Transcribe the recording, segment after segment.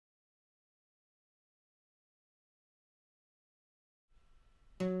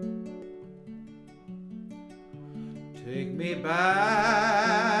Take me back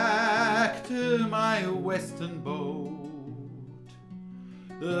to my western boat.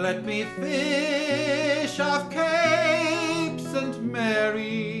 Let me fish off Capes and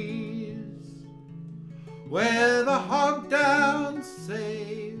Marys, where the hogdowns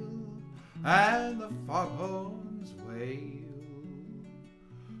sail and the foghorns wail,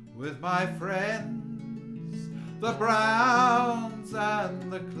 with my friends, the Browns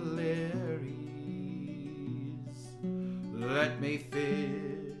and the Clearys. Let me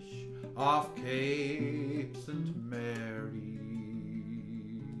fish off Capes and Marys.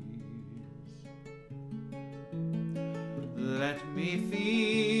 Let me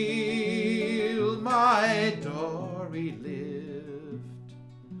feel my dory lift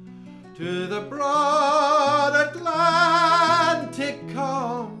to the broad Atlantic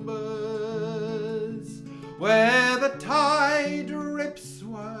combers, where the tide rips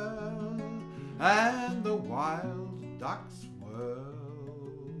swirl and the wild ducks whirl,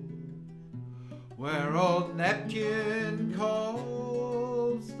 where old Neptune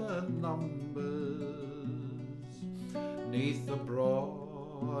calls the numbers, 'neath the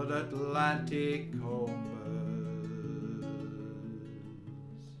broad Atlantic combers.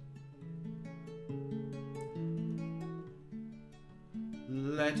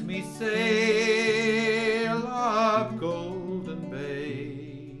 Let me sail up Golden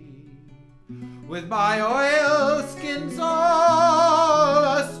Bay, with my oilskins all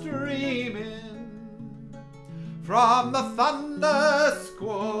a-streamin' from the thunder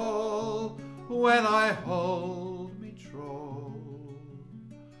squall when I hold me troll,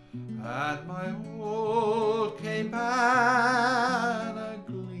 and my old Cape Ann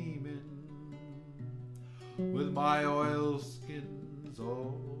a-gleamin', with my oilskins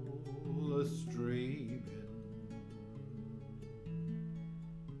all a-streamin'.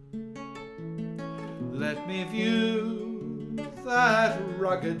 Let me view that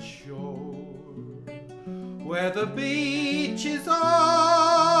rugged shore, where the beach is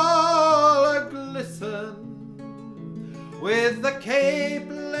all a-glisten with the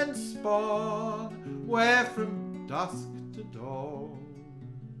Capeland spawn, where from dusk to dawn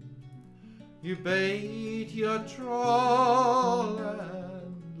you bait your trawl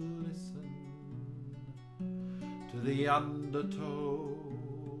and listen to the undertow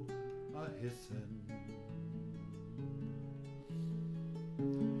a-hissin'.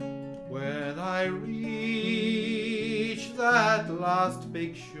 When I reach that last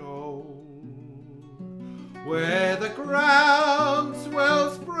big shoal, where the ground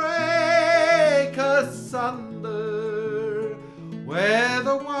swells break asunder, where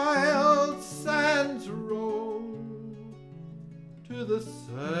the wild sands roll to the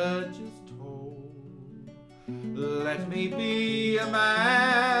surge's toll, let me be a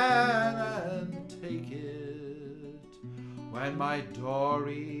man and take it when my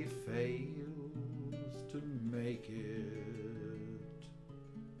dory fails to make it.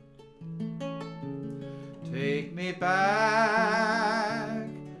 Take me back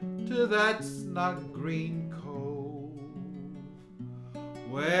to that snug green cove,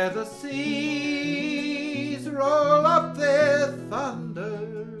 where the seas roll up their thunder.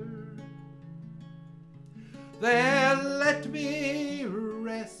 There let me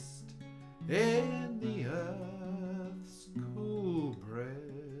rest in the earth's cool breast,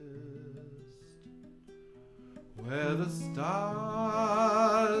 where the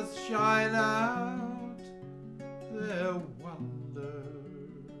stars shine out their wonder,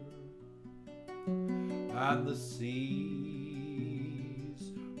 and the sea